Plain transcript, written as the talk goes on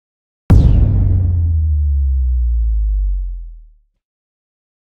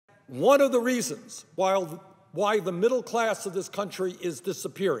one of the reasons why the middle class of this country is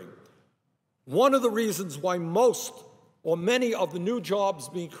disappearing, one of the reasons why most or many of the new jobs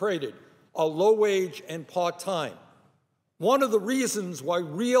being created are low-wage and part-time, one of the reasons why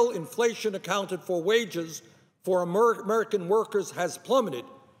real inflation accounted for wages for American workers has plummeted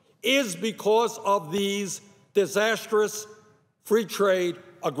is because of these disastrous free trade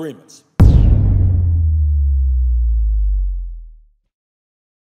agreements.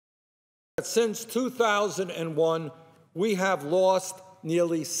 Since 2001, we have lost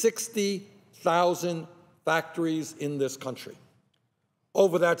nearly 60,000 factories in this country.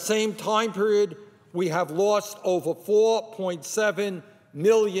 Over that same time period, we have lost over 4.7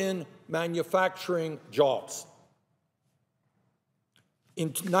 million manufacturing jobs. In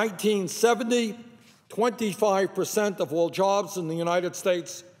 1970, 25% of all jobs in the United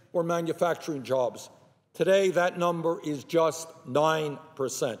States were manufacturing jobs. Today, that number is just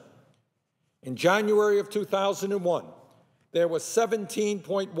 9%. In January of 2001, there were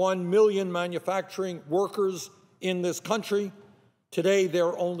 17.1 million manufacturing workers in this country. Today, there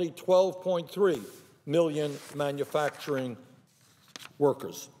are only 12.3 million manufacturing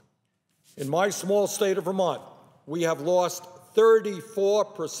workers. In my small state of Vermont, we have lost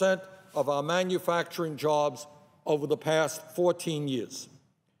 34% of our manufacturing jobs over the past 14 years.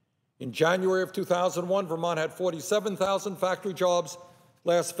 In January of 2001, Vermont had 47,000 factory jobs.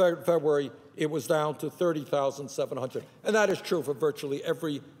 Last February, it was down to 30,700. And that is true for virtually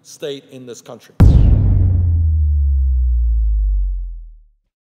every state in this country.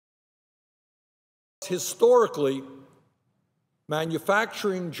 Historically,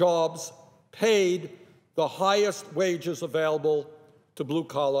 manufacturing jobs paid the highest wages available to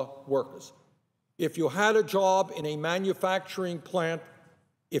blue-collar workers. If you had a job in a manufacturing plant,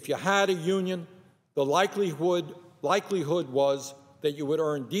 if you had a union, the likelihood was that you would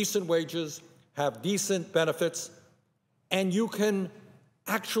earn decent wages, have decent benefits, and you can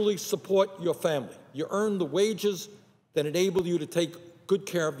actually support your family. You earn the wages that enable you to take good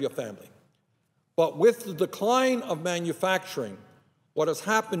care of your family. But with the decline of manufacturing, what has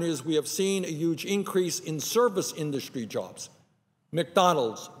happened is we have seen a huge increase in service industry jobs.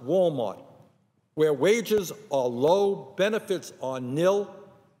 McDonald's, Walmart, where wages are low, benefits are nil,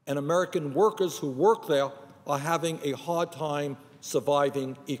 and American workers who work there are having a hard time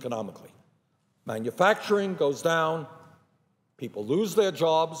surviving economically. Manufacturing goes down, people lose their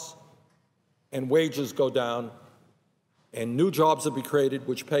jobs, and wages go down, and new jobs will be created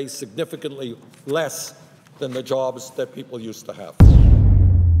which pay significantly less than the jobs that people used to have.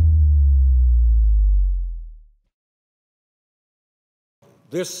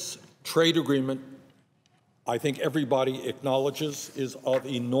 This trade agreement, I think everybody acknowledges, is of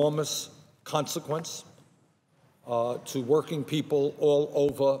enormous consequence to working people all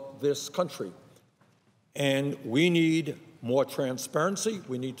over this country. And we need more transparency.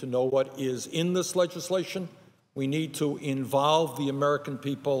 We need to know what is in this legislation. We need to involve the American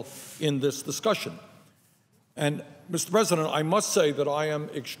people in this discussion. And, Mr. President, I must say that I am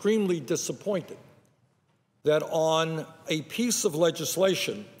extremely disappointed that on a piece of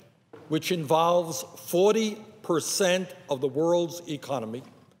legislation which involves 40% of the world's economy,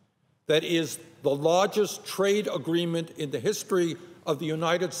 that is the largest trade agreement in the history of the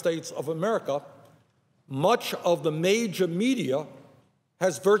United States of America, much of the major media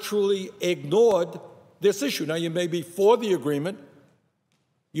has virtually ignored this issue. Now, you may be for the agreement,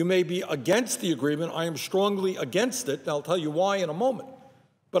 you may be against the agreement. I am strongly against it, and I'll tell you why in a moment.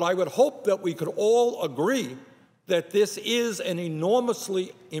 But I would hope that we could all agree that this is an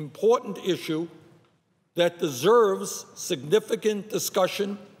enormously important issue that deserves significant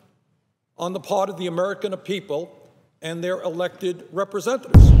discussion on the part of the American people and their elected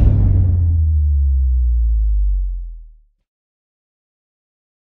representatives.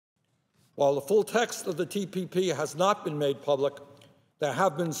 While the full text of the TPP has not been made public, there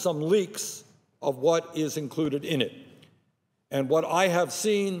have been some leaks of what is included in it. And what I have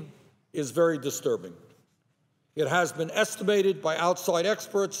seen is very disturbing. It has been estimated by outside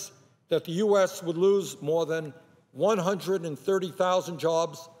experts that the U.S. would lose more than 130,000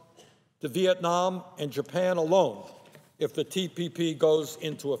 jobs to Vietnam and Japan alone if the TPP goes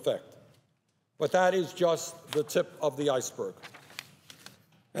into effect. But that is just the tip of the iceberg.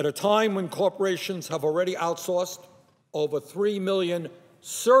 At a time when corporations have already outsourced over 3 million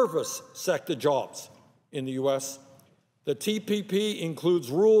service sector jobs in the U.S., the TPP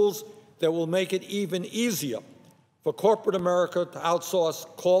includes rules that will make it even easier for corporate America to outsource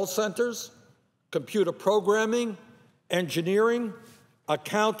call centers, computer programming, engineering,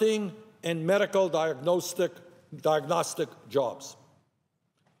 accounting, and medical diagnostic jobs.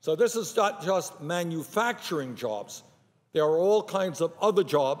 So this is not just manufacturing jobs. There are all kinds of other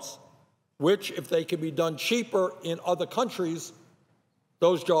jobs which, if they can be done cheaper in other countries,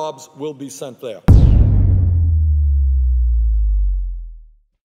 those jobs will be sent there.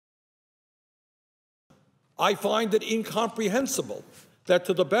 I find it incomprehensible that,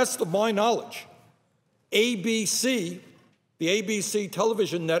 to the best of my knowledge, ABC, the ABC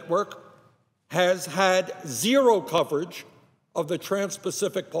television network, has had zero coverage of the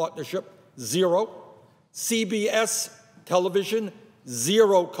Trans-Pacific Partnership, zero. CBS television,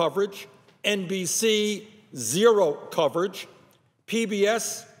 zero coverage. NBC, zero coverage.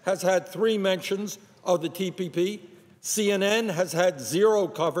 PBS has had 3 mentions of the TPP. CNN has had zero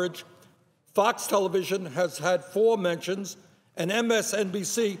coverage. Fox Television has had 4 mentions, and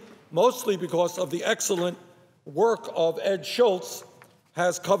MSNBC, mostly because of the excellent work of Ed Schultz,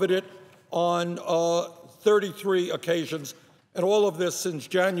 has covered it on 33 occasions, and all of this since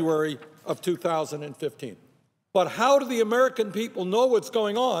January of 2015. But how do the American people know what's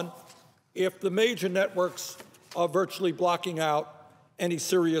going on if the major networks are virtually blocking out any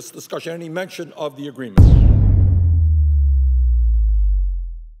serious discussion, any mention of the agreement?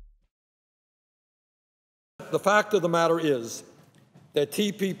 The fact of the matter is that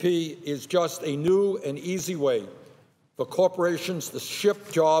TPP is just a new and easy way for corporations to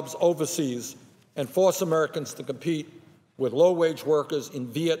ship jobs overseas and force Americans to compete with low-wage workers in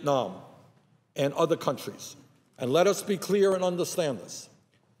Vietnam and other countries. And let us be clear and understand this.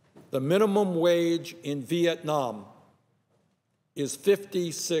 The minimum wage in Vietnam is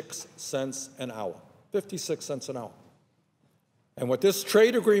 56 cents an hour. 56 cents an hour. And what this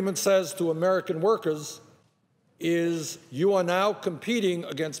trade agreement says to American workers is you are now competing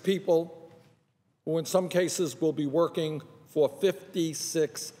against people who in some cases will be working for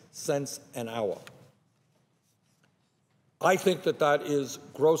 56 cents an hour. I think that that is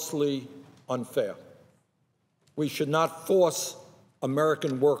grossly unfair. We should not force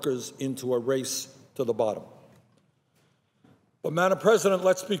American workers into a race to the bottom. But, Madam President,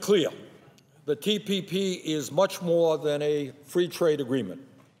 let's be clear. The TPP is much more than a free trade agreement.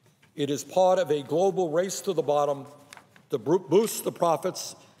 It is part of a global race to the bottom to boost the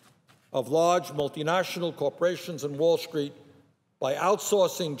profits of large multinational corporations and Wall Street by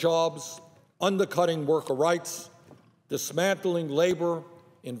outsourcing jobs, undercutting worker rights, dismantling labor,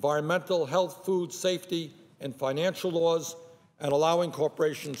 environmental, health, food, safety, and financial laws, and allowing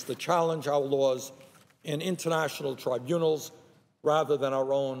corporations to challenge our laws in international tribunals rather than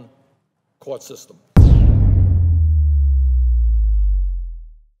our own court system.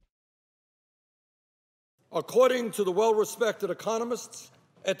 According to the well-respected economists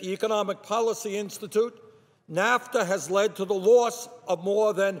at the Economic Policy Institute, NAFTA has led to the loss of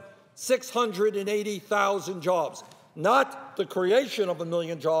more than 680,000 jobs. Not the creation of 1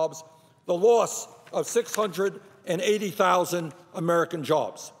 million jobs, the loss of 680,000 American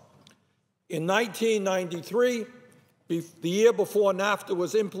jobs. In 1993, the year before NAFTA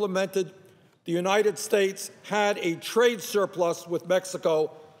was implemented, the United States had a trade surplus with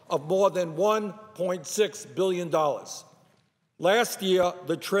Mexico of more than $1.6 billion. Last year,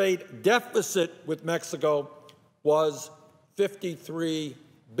 the trade deficit with Mexico was $53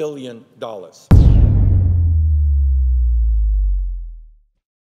 billion.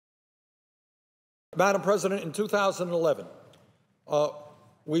 Madam President, in 2011,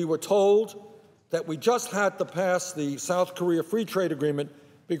 we were told that we just had to pass the South Korea Free Trade Agreement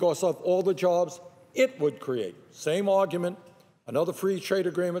because of all the jobs it would create. Same argument, another free trade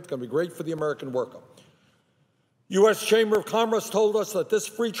agreement, going to be great for the American worker. U.S. Chamber of Commerce told us that this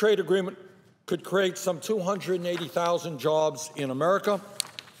free trade agreement could create some 280,000 jobs in America.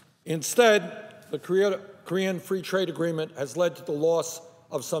 Instead, the Korean Free Trade Agreement has led to the loss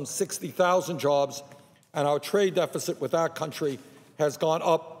of some 60,000 jobs, and our trade deficit with that country has gone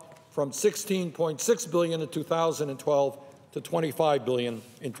up from $16.6 billion in 2012 to $25 billion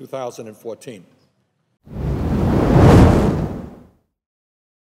in 2014.